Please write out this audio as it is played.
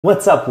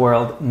What's up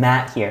world,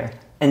 Matt here,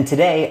 and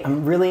today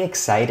I'm really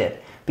excited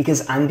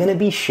because I'm going to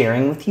be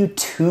sharing with you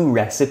two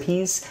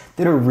recipes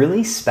that are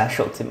really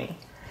special to me.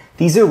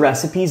 These are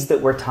recipes that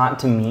were taught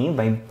to me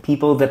by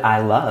people that I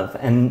love,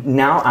 and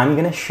now I'm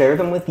going to share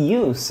them with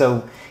you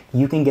so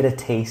you can get a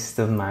taste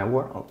of my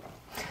world.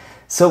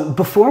 So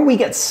before we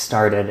get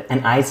started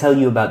and I tell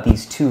you about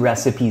these two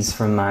recipes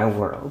from my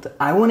world,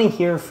 I want to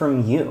hear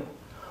from you.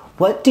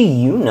 What do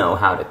you know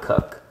how to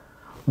cook?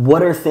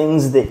 What are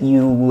things that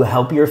you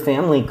help your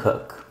family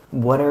cook?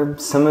 What are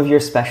some of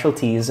your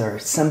specialties or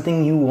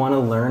something you want to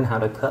learn how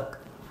to cook?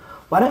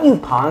 Why don't you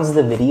pause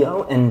the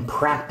video and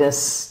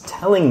practice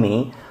telling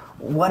me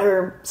what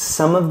are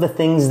some of the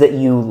things that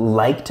you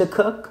like to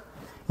cook,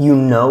 you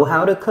know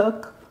how to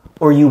cook,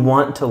 or you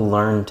want to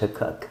learn to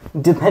cook,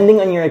 depending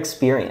on your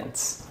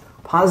experience.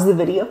 Pause the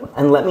video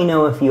and let me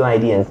know a few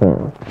ideas.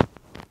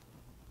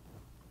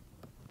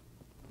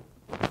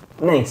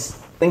 Nice,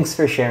 thanks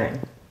for sharing.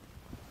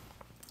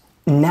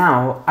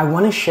 Now, I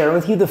want to share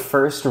with you the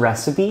first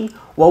recipe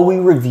while we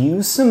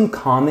review some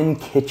common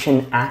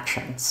kitchen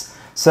actions,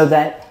 so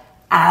that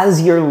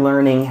as you're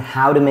learning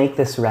how to make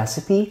this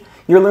recipe,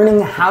 you're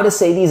learning how to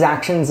say these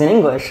actions in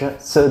English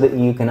so that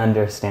you can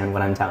understand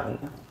what I'm telling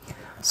you.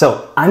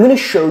 So, I'm going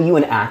to show you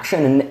an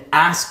action and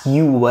ask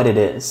you what it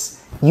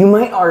is. You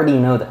might already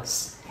know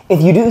this.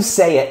 If you do,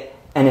 say it,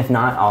 and if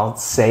not, I'll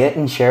say it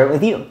and share it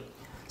with you.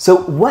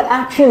 So, what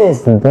action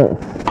is this?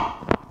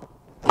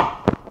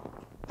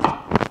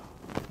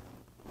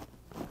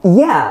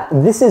 Yeah,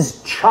 this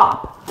is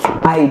chop.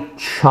 I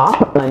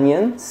chop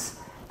onions,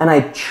 and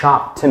I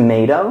chop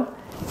tomato,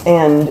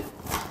 and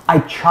I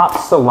chop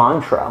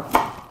cilantro.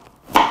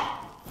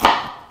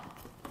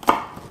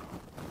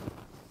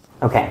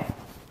 Okay,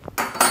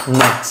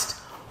 next.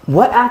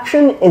 What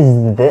action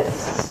is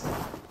this?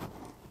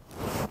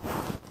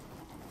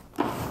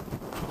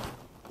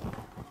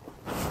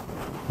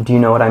 Do you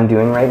know what I'm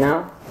doing right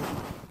now?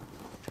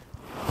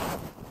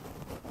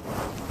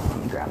 Let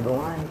me grab the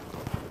line.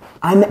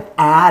 I'm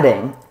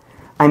adding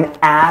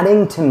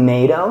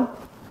tomato,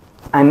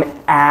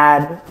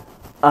 add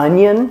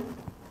onion,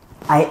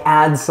 I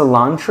add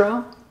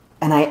cilantro,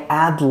 and I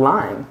add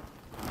lime.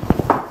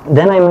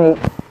 Then I might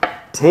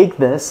take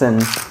this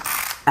and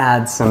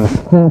add some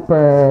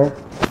pepper,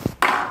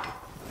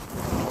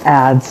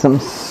 add some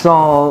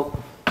salt,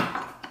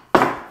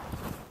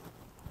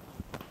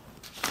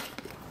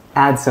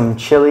 add some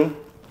chili,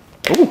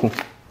 ooh,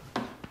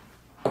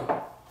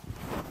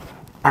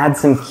 add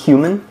some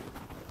cumin,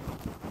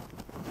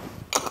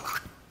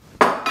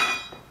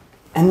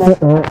 and then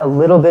a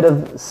little bit of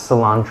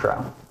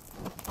cilantro.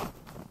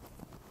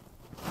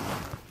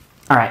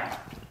 All right,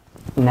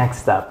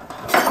 next up.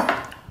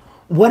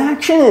 What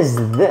action is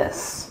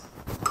this?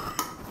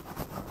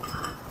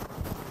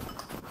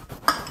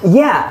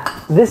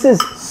 Yeah, this is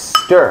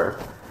stir.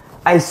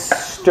 I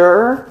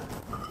stir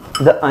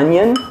the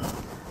onion,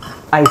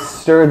 I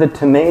stir the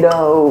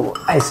tomato,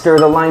 I stir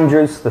the lime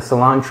juice, the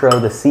cilantro,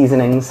 the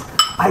seasonings.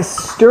 I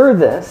stir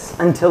this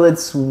until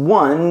it's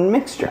one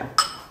mixture.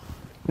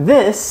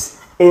 This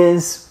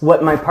is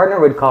what my partner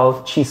would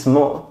call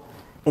chismol.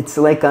 It's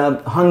like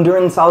a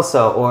Honduran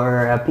salsa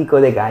or a pico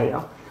de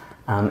gallo.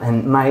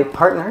 And my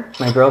partner,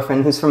 my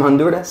girlfriend who's from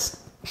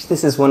Honduras,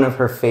 this is one of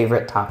her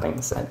favorite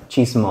toppings,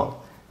 chismol.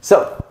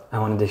 So I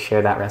wanted to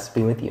share that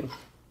recipe with you.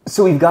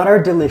 So we've got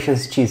our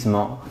delicious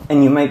chismol,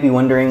 and you might be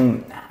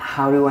wondering,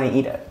 how do I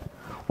eat it?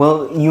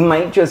 Well, you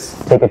might just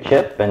take a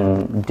chip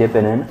and dip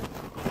it in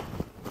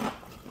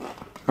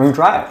and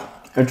try it.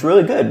 It's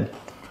really good.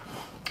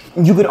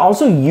 You could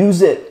also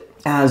use it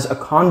as a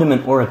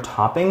condiment or a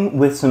topping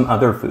with some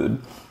other food.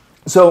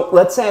 So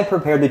let's say I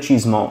prepared the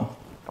chismol.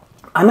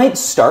 I might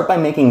start by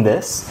making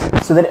this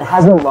so that it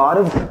has a lot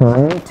of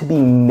time to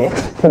be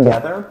mixed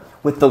together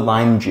with the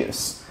lime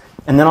juice.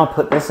 And then I'll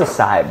put this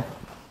aside.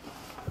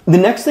 The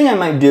next thing I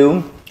might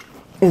do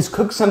is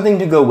cook something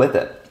to go with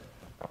it.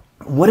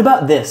 What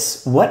about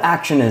this? What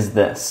action is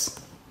this?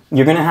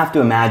 You're gonna have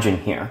to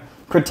imagine here.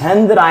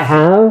 Pretend that I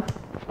have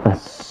a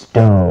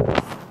stove.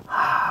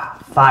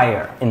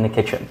 Fire in the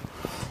kitchen.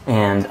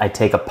 And I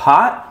take a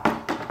pot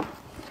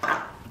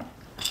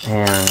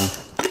and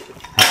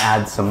I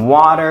add some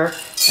water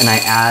and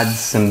I add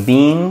some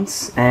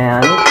beans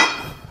and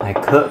I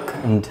cook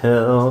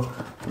until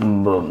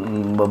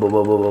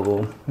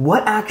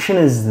what action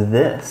is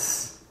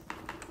this?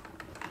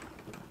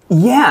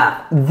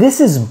 Yeah, this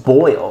is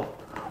boil.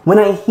 When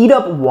I heat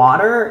up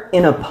water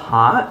in a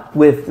pot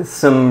with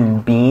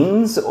some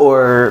beans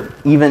or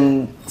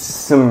even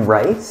some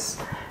rice,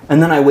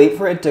 and then I wait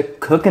for it to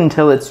cook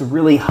until it's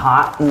really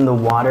hot and the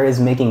water is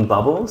making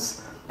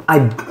bubbles, I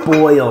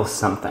boil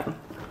something.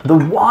 The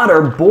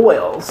water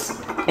boils,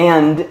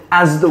 and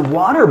as the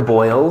water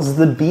boils,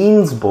 the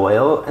beans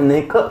boil and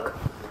they cook.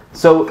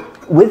 So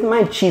with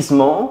my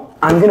chismol,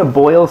 I'm gonna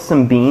boil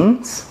some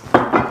beans,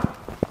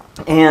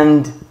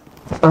 and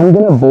I'm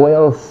gonna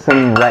boil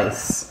some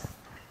rice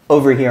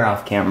over here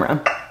off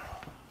camera.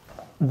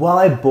 While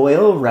I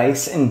boil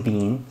rice and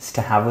beans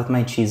to have with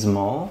my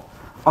chismol,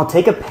 I'll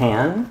take a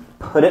pan,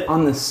 put it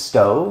on the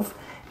stove,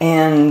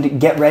 And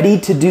get ready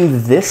to do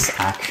this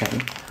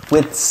action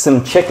with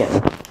some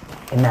chicken.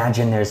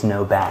 Imagine there's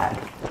no bag.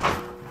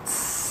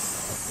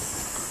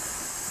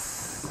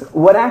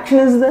 What action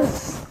is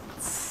this?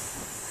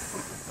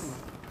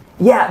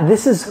 Yeah,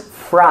 this is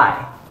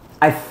fry.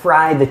 I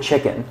fry the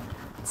chicken.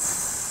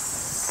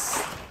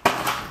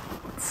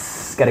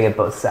 Gotta get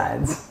both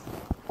sides.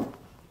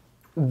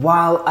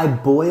 While I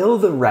boil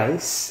the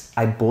rice,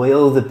 I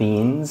boil the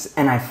beans,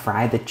 and I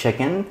fry the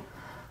chicken,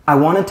 I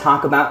want to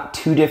talk about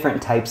two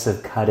different types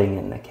of cutting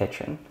in the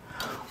kitchen.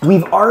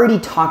 We've already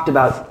talked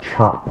about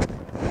chop.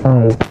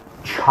 I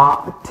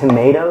chop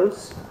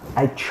tomatoes,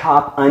 I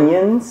chop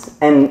onions,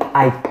 and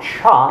I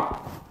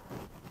chop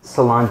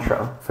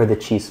cilantro for the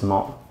cheese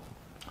mole.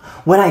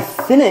 When I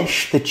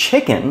finish the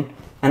chicken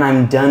and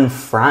I'm done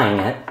frying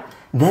it,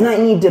 then I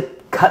need to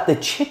cut the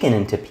chicken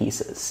into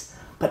pieces.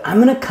 But I'm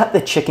gonna cut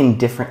the chicken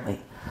differently.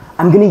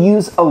 I'm gonna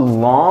use a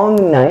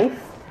long knife,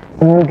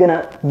 and I'm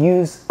gonna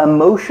use a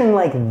motion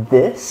like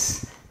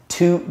this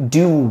to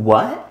do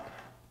what?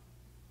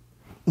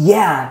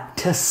 Yeah,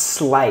 to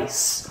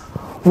slice.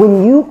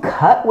 When you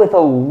cut with a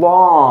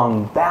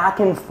long back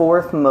and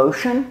forth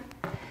motion,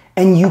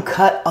 and you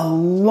cut a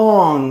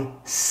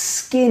long,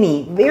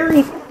 skinny,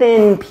 very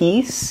thin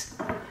piece,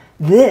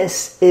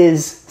 this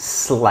is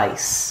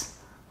slice,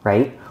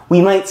 right?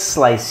 We might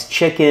slice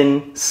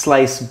chicken,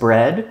 slice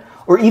bread,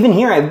 or even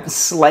here I've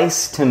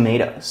sliced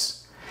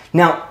tomatoes.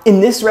 Now, in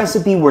this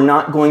recipe, we're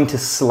not going to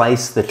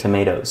slice the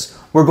tomatoes.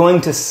 We're going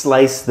to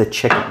slice the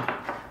chicken,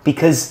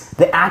 because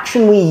the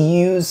action we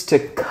use to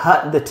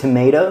cut the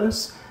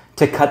tomatoes,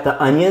 to cut the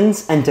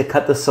onions, and to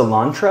cut the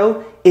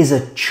cilantro is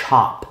a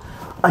chop.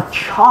 A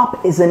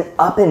chop is an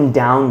up and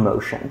down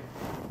motion.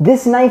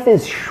 This knife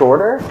is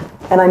shorter,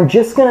 and I'm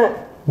just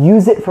gonna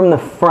use it from the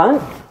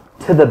front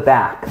to the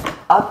back,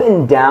 up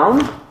and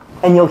down,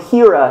 and you'll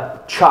hear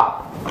a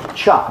chop,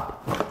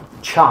 chop,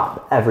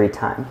 chop every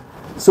time.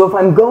 So if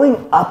I'm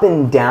going up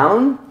and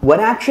down, what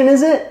action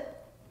is it?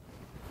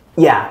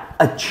 Yeah,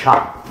 a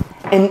chop.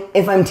 And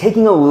if I'm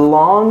taking a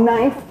long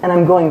knife and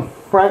I'm going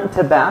front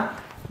to back,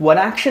 what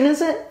action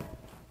is it?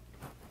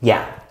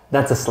 Yeah,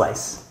 that's a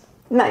slice.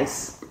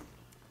 Nice.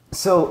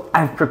 So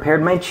I've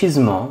prepared my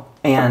chismol,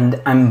 and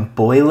I'm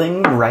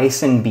boiling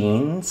rice and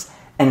beans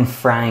and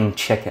frying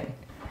chicken.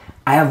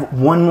 I have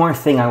one more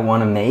thing I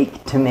want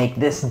to make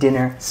this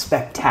dinner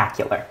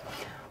spectacular.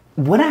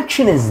 What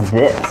action is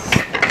this?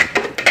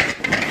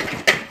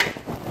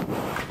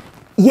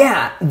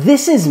 Yeah,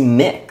 this is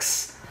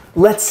mix.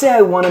 Let's say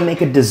I want to make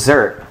a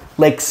dessert,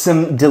 like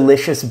some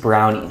delicious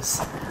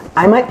brownies.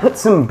 I might put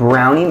some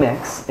brownie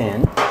mix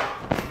in,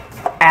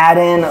 add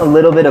in a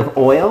little bit of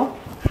oil,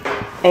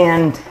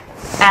 and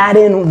add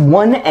in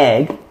 1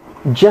 egg,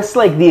 just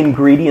like the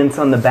ingredients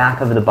on the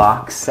back of the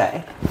box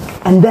say.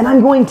 And then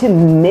I'm going to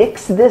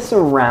mix this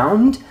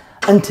around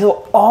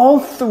until all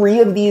 3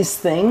 of these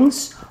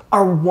things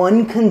are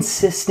one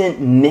consistent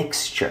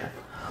mixture.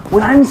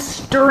 When I'm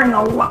stirring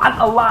a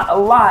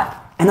lot,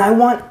 and I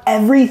want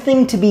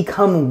everything to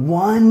become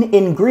one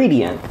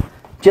ingredient,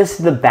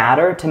 just the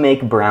batter to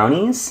make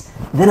brownies,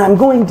 then I'm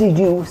going to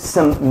do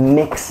some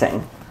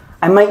mixing.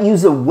 I might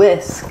use a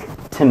whisk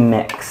to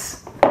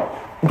mix.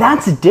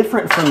 That's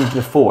different from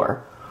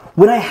before.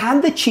 When I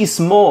had the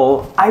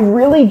chismol, I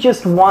really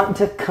just want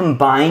to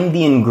combine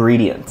the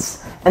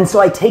ingredients. And so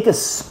I take a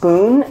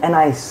spoon and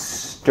I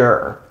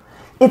stir.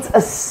 It's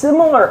a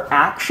similar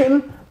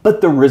action,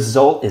 but the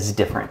result is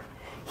different.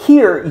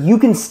 Here, you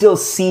can still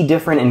see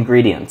different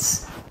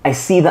ingredients. I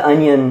see the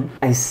onion,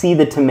 I see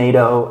the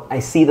tomato, I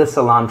see the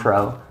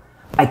cilantro.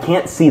 I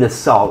can't see the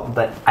salt,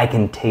 but I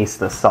can taste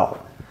the salt.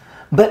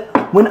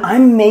 But when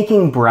I'm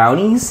making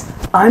brownies,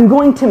 I'm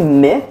going to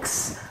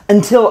mix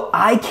until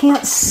I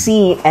can't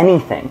see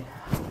anything.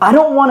 I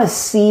don't want to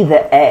see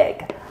the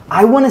egg.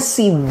 I want to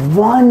see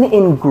one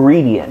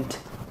ingredient,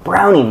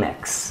 brownie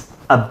mix,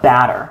 a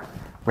batter,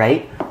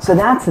 right? So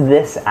that's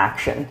this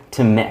action,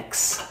 to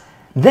mix.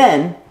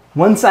 Then,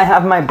 once I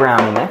have my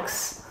brownie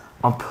mix,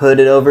 I'll put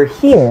it over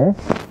here,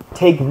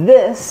 take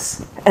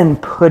this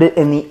and put it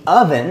in the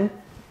oven.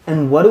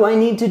 And what do I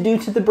need to do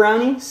to the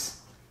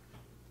brownies?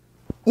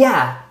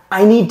 Yeah,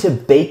 I need to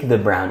bake the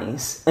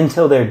brownies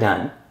until they're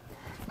done.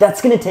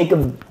 That's going to take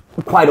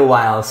quite a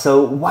while,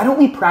 so why don't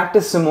we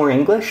practice some more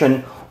English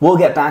and we'll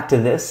get back to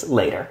this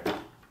later.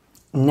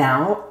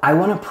 Now, I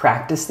want to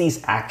practice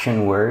these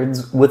action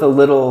words with a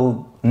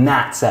little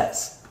Matt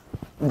says.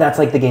 That's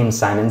like the game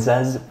Simon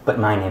Says, but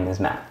my name is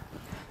Matt.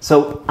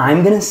 So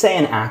I'm going to say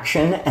an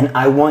action and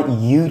I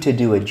want you to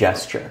do a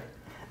gesture.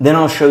 Then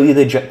I'll show you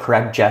the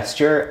correct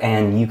gesture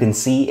and you can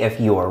see if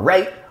you're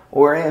right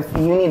or if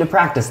you need to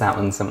practice that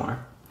one some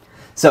more.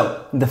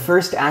 So the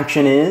first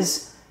action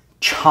is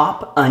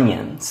chop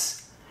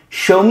onions.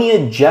 Show me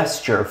a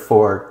gesture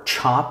for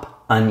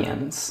chop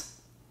onions.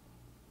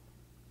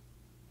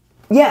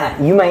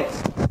 Yeah, you might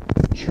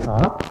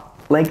chop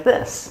like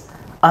this,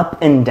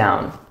 up and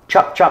down.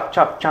 Chop, chop,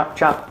 chop, chop,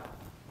 chop.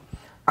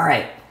 All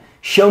right,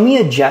 show me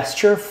a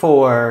gesture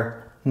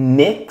for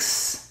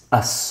mix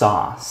a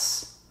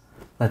sauce.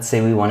 Let's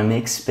say we want to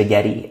make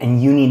spaghetti and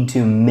you need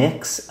to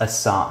mix a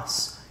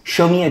sauce.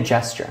 Show me a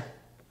gesture.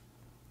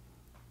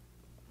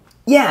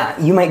 Yeah,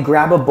 you might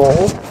grab a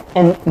bowl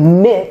and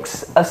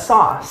mix a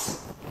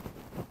sauce.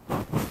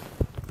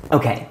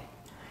 Okay,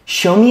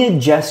 show me a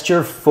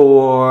gesture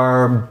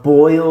for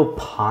boil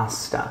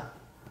pasta.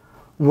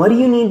 What do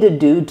you need to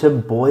do to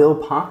boil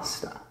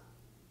pasta?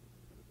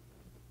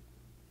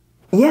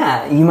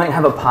 Yeah, you might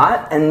have a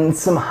pot and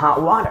some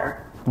hot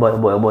water. Boil,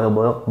 boil, boil,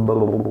 boil,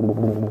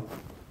 boil.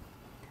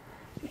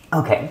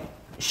 Okay,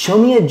 show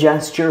me a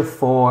gesture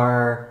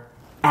for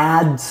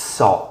add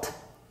salt.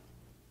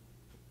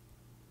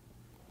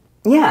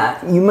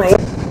 Yeah, you might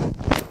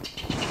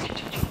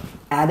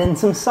add in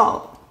some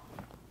salt.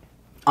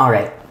 All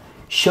right,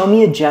 show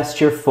me a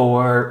gesture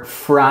for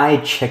fry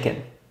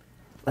chicken.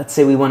 Let's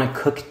say we want to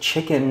cook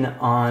chicken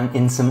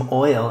in some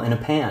oil in a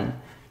pan.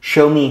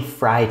 Show me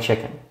fry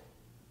chicken.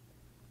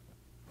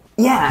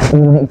 Yeah,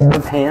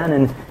 a pan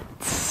and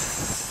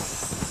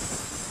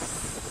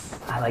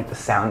I like the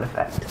sound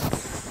effect.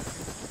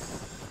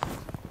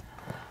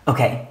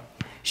 Okay,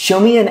 show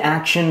me an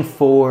action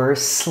for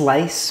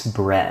slice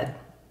bread.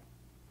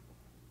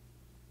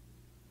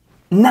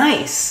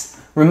 Nice!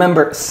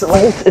 Remember,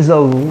 slice is a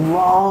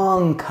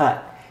long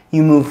cut.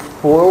 You move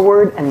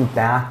forward and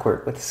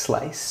backward with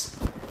slice.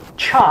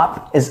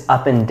 Chop is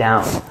up and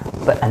down,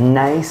 but a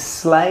nice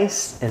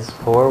slice is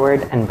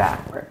forward and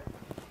backward.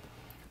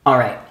 All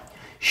right,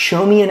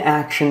 show me an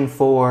action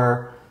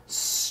for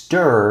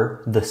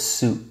stir the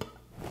soup.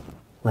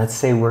 Let's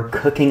say we're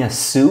cooking a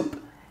soup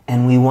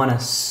and we want to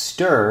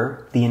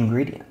stir the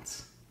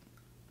ingredients.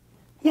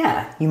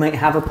 Yeah, you might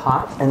have a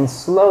pot and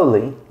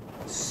slowly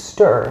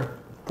stir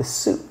the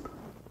soup.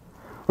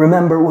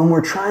 Remember, when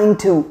we're trying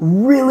to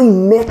really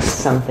mix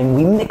something,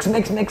 we mix.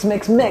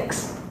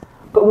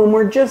 But when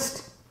we're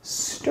just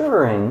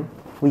stirring,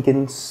 we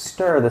can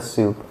stir the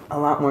soup a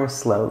lot more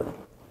slowly.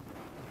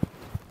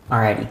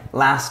 Alrighty,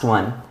 last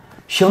one.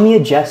 Show me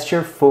a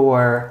gesture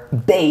for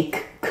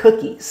bake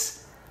cookies.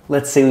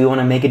 Let's say we want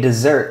to make a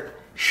dessert.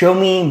 Show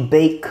me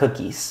bake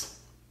cookies.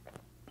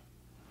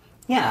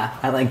 Yeah,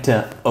 I like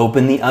to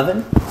open the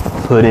oven,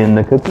 put in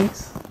the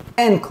cookies,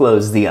 and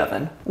close the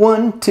oven.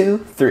 1, 2,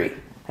 3.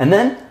 And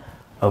then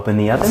open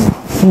the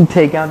oven,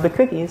 take out the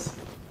cookies,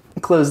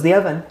 close the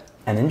oven,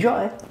 and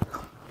enjoy.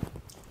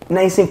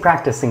 Nice in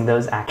practicing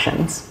those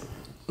actions.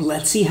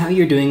 Let's see how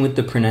you're doing with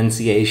the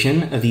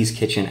pronunciation of these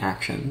kitchen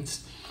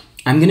actions.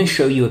 I'm going to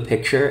show you a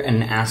picture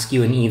and ask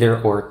you an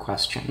either-or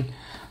question.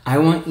 I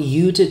want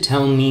you to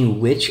tell me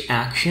which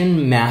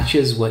action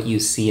matches what you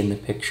see in the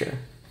picture.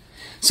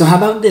 So how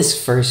about this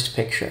first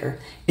picture?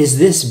 Is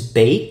this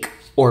bake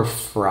or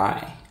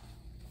fry?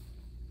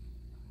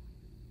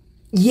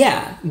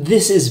 Yeah,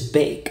 this is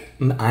bake.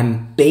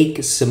 I'm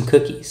bake some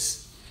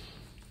cookies.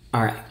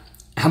 All right.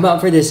 How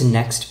about for this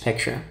next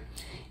picture?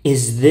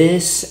 Is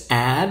this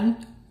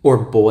add or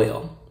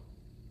boil?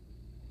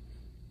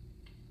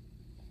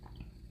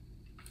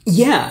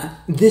 Yeah,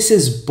 this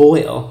is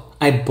boil.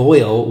 I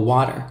boil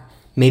water.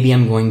 Maybe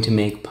I'm going to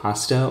make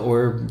pasta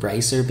or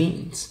rice or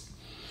beans.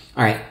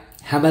 All right.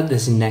 How about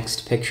this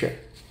next picture?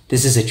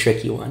 This is a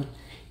tricky one.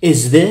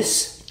 Is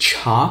this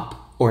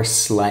chop or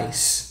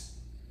slice?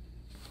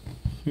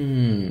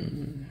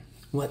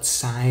 What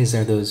size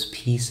are those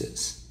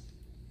pieces?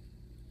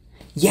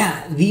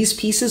 Yeah, these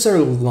pieces are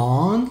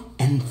long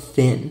and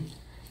thin.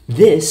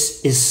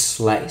 This is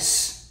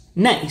slice.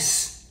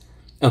 Nice.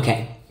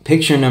 Okay,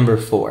 picture number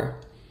 4.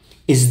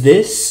 Is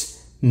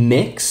this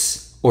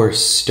mix or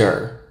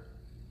stir?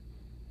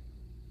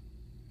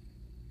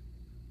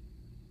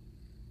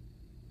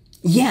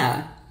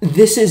 Yeah,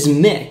 this is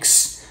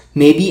mix.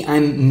 Maybe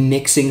I'm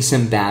mixing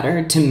some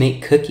batter to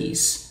make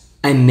cookies.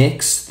 I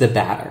mix the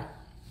batter.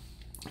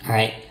 All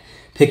right,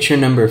 picture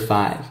number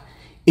 5.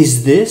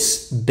 Is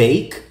this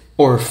bake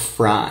or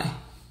fry?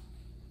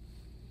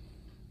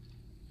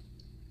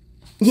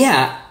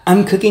 Yeah,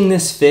 I'm cooking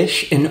this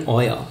fish in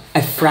oil.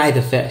 I fry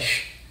the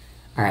fish.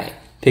 All right,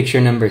 picture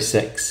number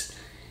 6.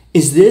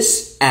 Is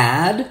this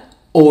add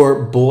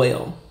or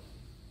boil?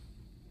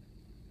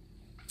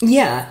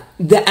 Yeah,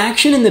 the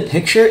action in the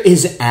picture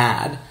is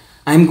add.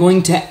 I'm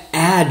going to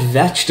add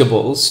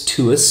vegetables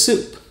to a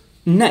soup.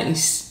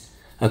 Nice.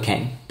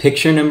 Okay,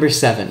 picture number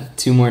 7.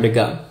 2 more to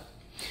go.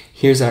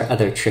 Here's our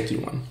other tricky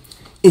one.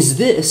 Is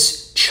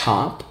this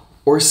chop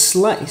or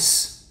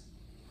slice?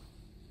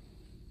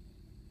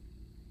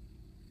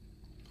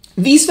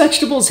 These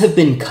vegetables have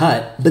been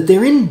cut, but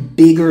they're in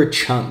bigger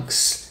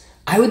chunks.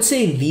 I would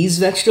say these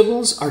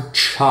vegetables are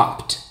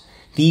chopped.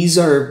 These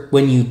are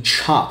when you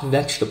chop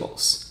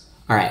vegetables.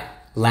 All right,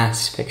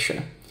 last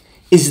picture.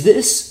 Is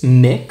this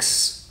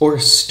mix or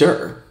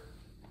stir?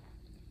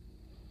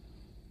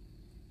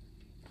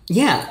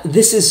 Yeah,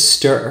 this is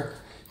stir.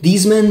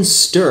 These men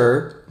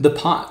stir the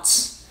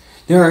pots.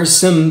 There are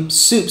some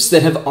soups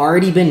that have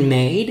already been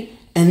made,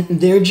 and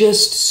they're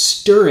just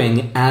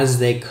stirring as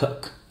they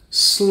cook.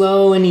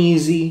 Slow and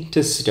easy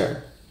to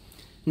stir.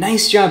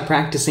 Nice job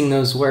practicing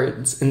those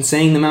words and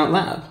saying them out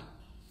loud.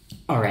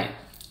 All right,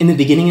 In the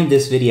beginning of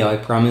this video, I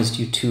promised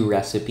you 2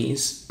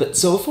 recipes, but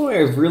so far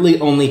I've really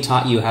only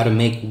taught you how to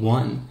make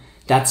one.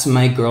 That's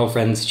my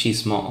girlfriend's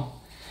chismol.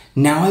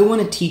 Now I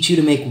want to teach you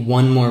to make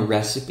one more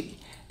recipe,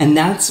 and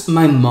that's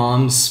my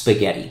mom's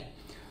spaghetti.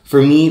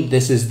 For me,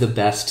 this is the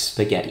best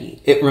spaghetti.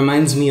 It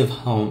reminds me of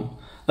home,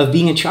 of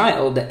being a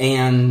child,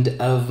 and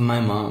of my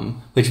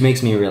mom, which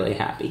makes me really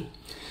happy.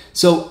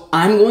 So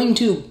I'm going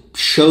to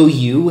show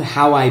you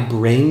how I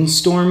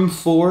brainstorm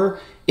for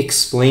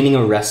explaining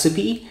a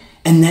recipe,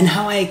 and then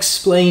how I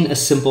explain a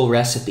simple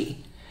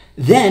recipe.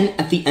 Then,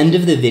 at the end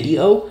of the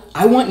video,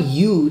 I want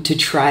you to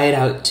try it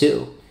out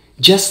too.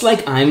 Just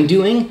like I'm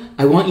doing,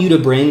 I want you to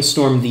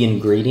brainstorm the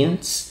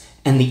ingredients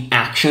and the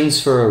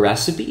actions for a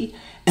recipe,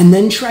 and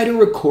then try to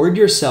record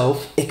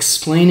yourself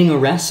explaining a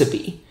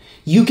recipe.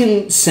 You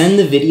can send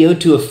the video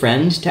to a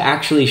friend to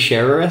actually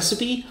share a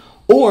recipe,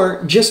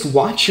 or just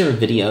watch your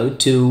video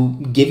to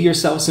give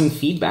yourself some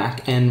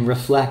feedback and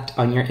reflect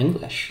on your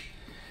English.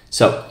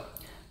 So,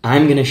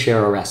 I'm going to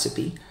share a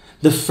recipe.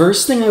 The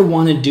first thing I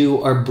want to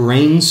do are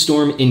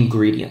brainstorm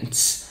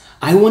ingredients.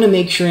 I want to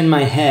make sure in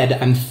my head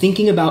I'm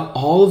thinking about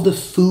all of the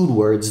food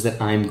words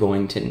that I'm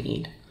going to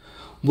need.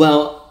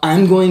 Well,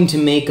 I'm going to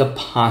make a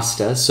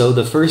pasta, so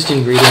the first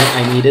ingredient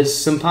I need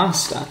is some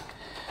pasta.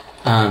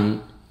 The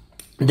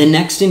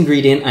next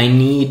ingredient I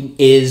need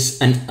is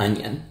an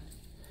onion.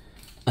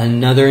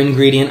 Another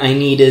ingredient I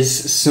need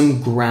is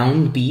some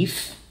ground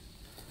beef.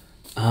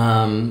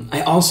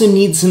 I also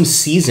need some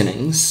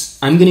seasonings.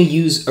 I'm going to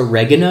use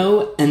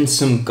oregano and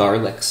some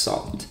garlic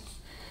salt.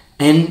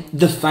 And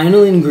the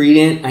final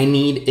ingredient I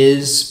need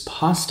is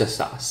pasta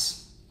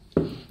sauce.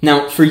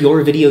 Now, for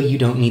your video, you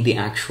don't need the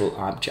actual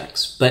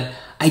objects, but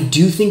I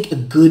do think a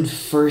good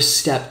first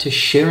step to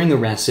sharing a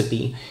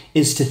recipe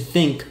is to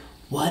think,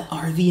 what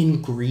are the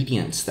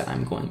ingredients that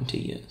I'm going to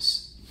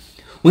use?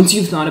 Once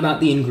you've thought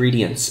about the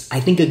ingredients, I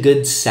think a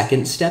good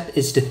second step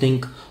is to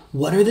think,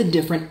 what are the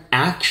different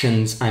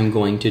actions I'm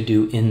going to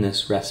do in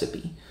this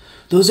recipe?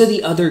 Those are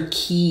the other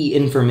key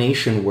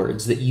information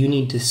words that you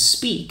need to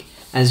speak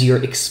as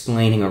you're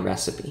explaining a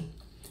recipe.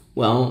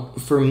 Well,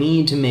 for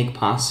me to make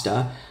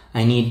pasta,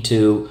 I need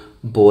to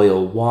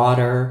boil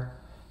water,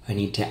 I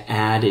need to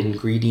add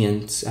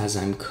ingredients as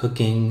I'm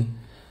cooking,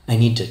 I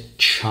need to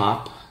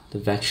chop the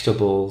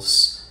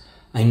vegetables,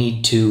 I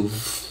need to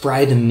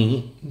fry the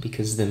meat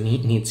because the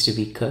meat needs to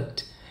be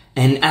cooked.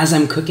 And as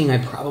I'm cooking, I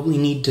probably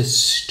need to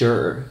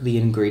stir the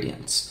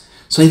ingredients.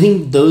 So I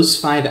think those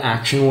 5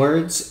 action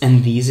words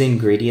and these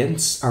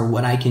ingredients are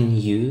what I can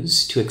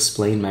use to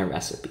explain my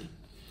recipe.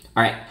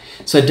 All right,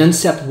 so I've done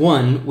step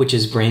 1, which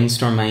is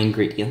brainstorm my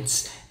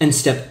ingredients, and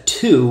step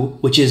 2,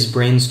 which is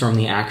brainstorm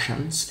the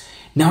actions.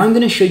 Now I'm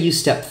going to show you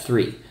step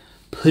 3,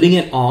 putting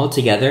it all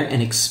together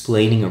and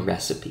explaining a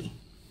recipe.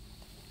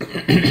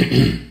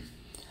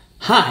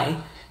 Hi,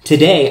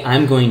 today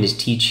I'm going to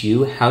teach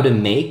you how to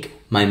make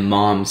my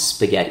mom's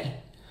spaghetti.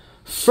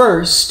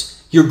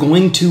 First, you're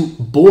going to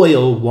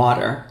boil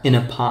water in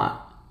a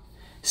pot.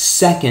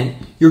 Second,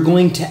 you're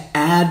going to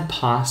add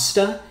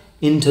pasta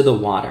into the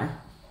water.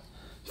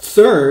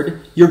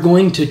 Third, you're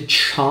going to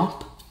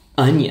chop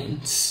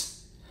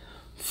onions.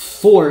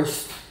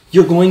 Fourth,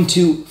 you're going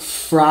to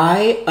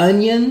fry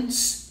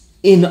onions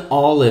in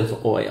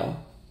olive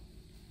oil.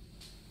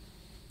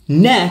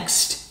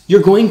 Next,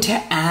 you're going to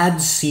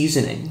add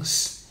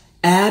seasonings.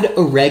 Add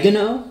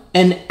oregano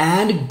and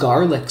add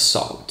garlic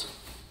salt.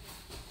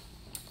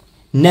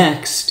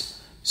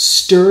 Next,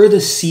 stir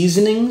the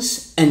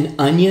seasonings and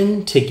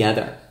onion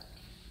together.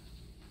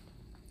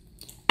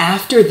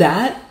 After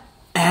that,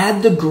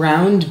 add the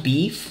ground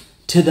beef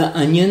to the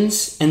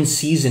onions and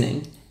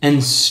seasoning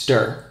and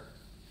stir.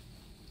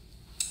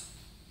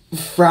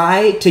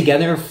 Fry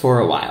together for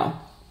a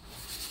while.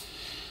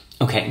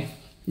 Okay,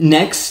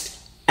 next,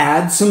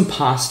 add some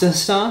pasta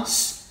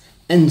sauce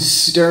and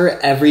stir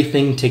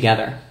everything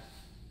together.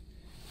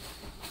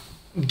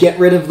 Get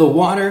rid of the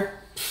water,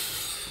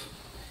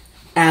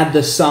 add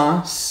the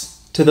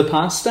sauce to the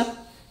pasta,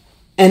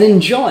 and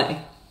enjoy.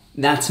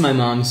 That's my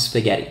mom's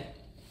spaghetti.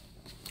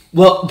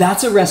 Well,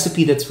 that's a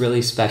recipe that's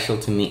really special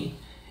to me.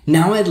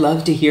 Now I'd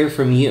love to hear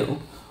from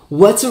you.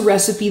 What's a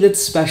recipe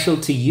that's special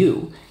to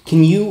you?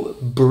 Can you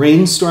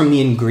brainstorm the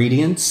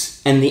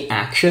ingredients and the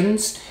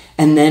actions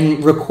and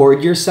then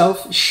record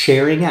yourself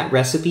sharing that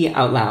recipe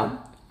out loud?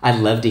 I'd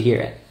love to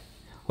hear it.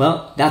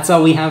 Well, that's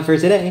all we have for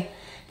today.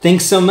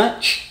 Thanks so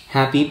much.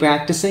 Happy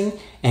practicing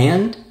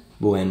and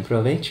buen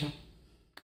provecho.